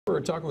We're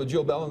talking with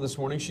Jill Bellin this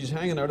morning. She's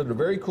hanging out at a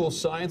very cool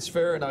science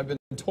fair, and I've been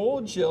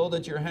told, Jill,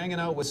 that you're hanging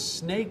out with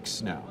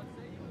snakes now.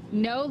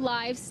 No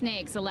live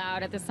snakes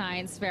allowed at the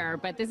science fair,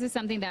 but this is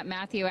something that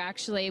Matthew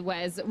actually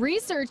was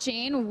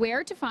researching,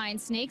 where to find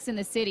snakes in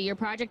the city. Your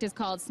project is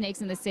called Snakes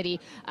in the City.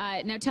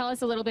 Now tell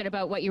us a little bit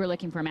about what you were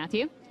looking for,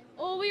 Matthew.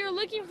 Well, we were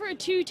looking for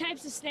two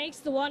types of snakes,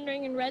 the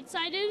wandering and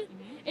red-sided,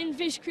 in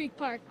Fish Creek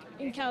Park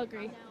in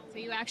Calgary. So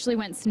you actually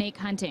went snake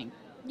hunting.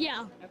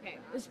 Yeah. Okay.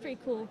 It was pretty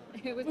cool.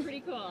 It was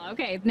pretty cool.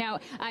 Okay. Now,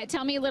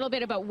 tell me a little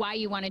bit about why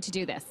you wanted to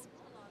do this.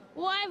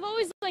 Well, I've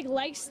always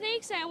liked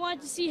snakes, and I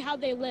wanted to see how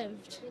they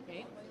lived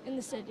in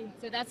the city.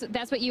 So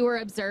that's what you were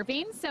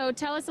observing. So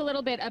tell us a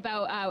little bit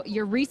about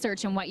your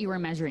research and what you were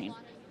measuring.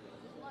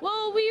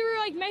 Well, we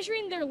were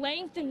measuring their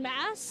length and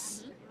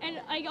mass, and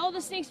all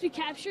the snakes we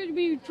captured,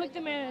 we would put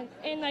them in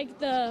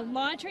the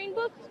monitoring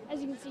book,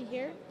 as you can see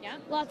here. Yeah.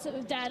 Lots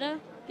of data.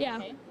 Yeah.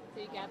 Okay. So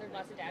you gathered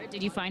lots of data.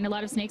 Did you find a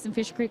lot of snakes in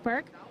Fish Creek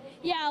Park?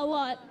 Yeah, a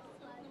lot.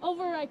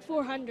 Over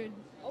 400.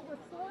 Over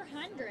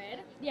 400?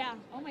 Yeah.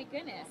 Oh my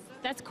goodness.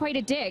 That's quite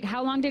a dig.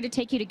 How long did it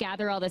take you to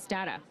gather all this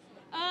data?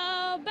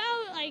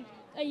 About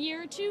a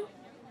year or two.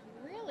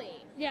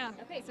 Really? Yeah.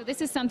 Okay, so this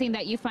is something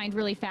that you find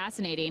really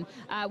fascinating.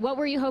 What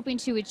were you hoping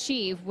to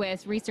achieve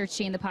with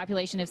researching the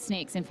population of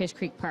snakes in Fish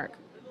Creek Park?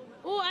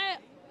 Well,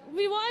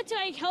 we wanted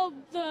to help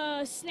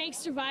the snakes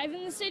survive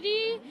in the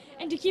city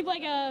and to keep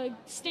a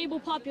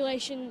stable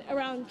population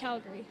around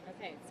Calgary.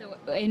 Okay, so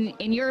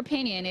in your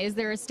opinion, is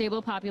there a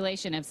stable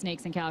population of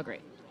snakes in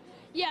Calgary?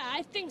 Yeah,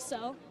 I think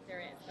so.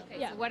 There is. Okay.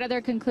 Yeah. So what other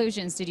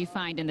conclusions did you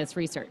find in this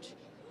research?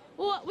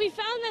 Well, we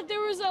found that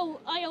there was a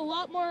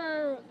lot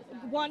more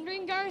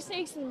wandering garter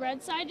snakes than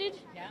red-sided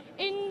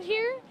in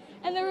here,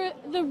 and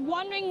the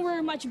wandering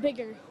were much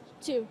bigger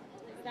too.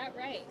 Is that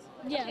right?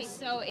 Yes. Okay,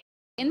 so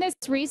in this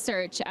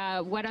research,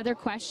 what other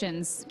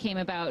questions came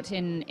about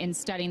in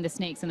studying the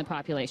snakes in the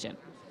population?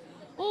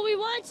 Well, we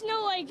wanted to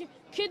know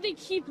could they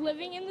keep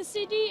living in the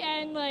city,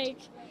 and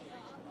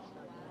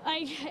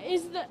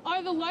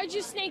are the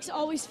largest snakes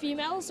always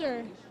females,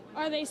 or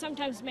are they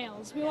sometimes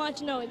males? We wanted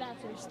to know that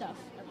sort of stuff.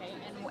 Okay,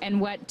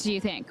 and what do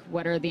you think?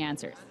 What are the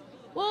answers?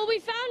 Well, we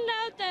found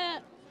out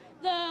that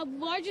the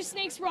largest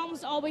snakes were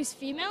almost always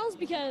females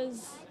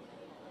because,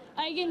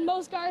 in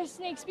most garter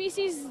snake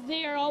species,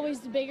 they are always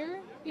the bigger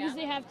because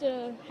they have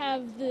to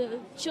have the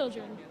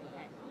children.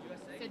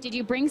 So did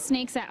you bring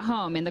snakes at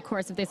home in the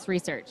course of this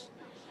research?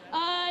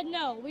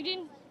 No, we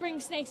didn't bring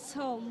snakes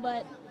home,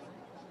 but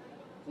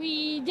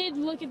we did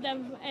look at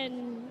them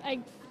and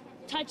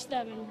touch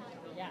them, and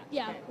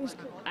yeah, it was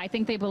cool. I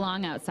think they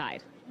belong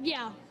outside.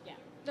 Yeah.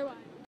 They're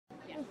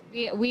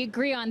We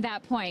agree on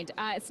that point.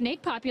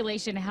 Snake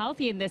population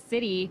healthy in this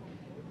city.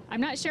 I'm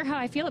not sure how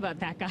I feel about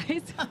that,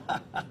 guys.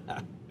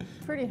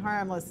 Pretty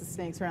harmless, the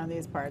snakes around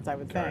these parts, I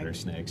would think. Garter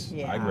snakes.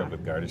 Yeah. I grew up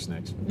with garter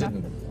snakes.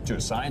 Didn't do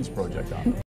a science project on them.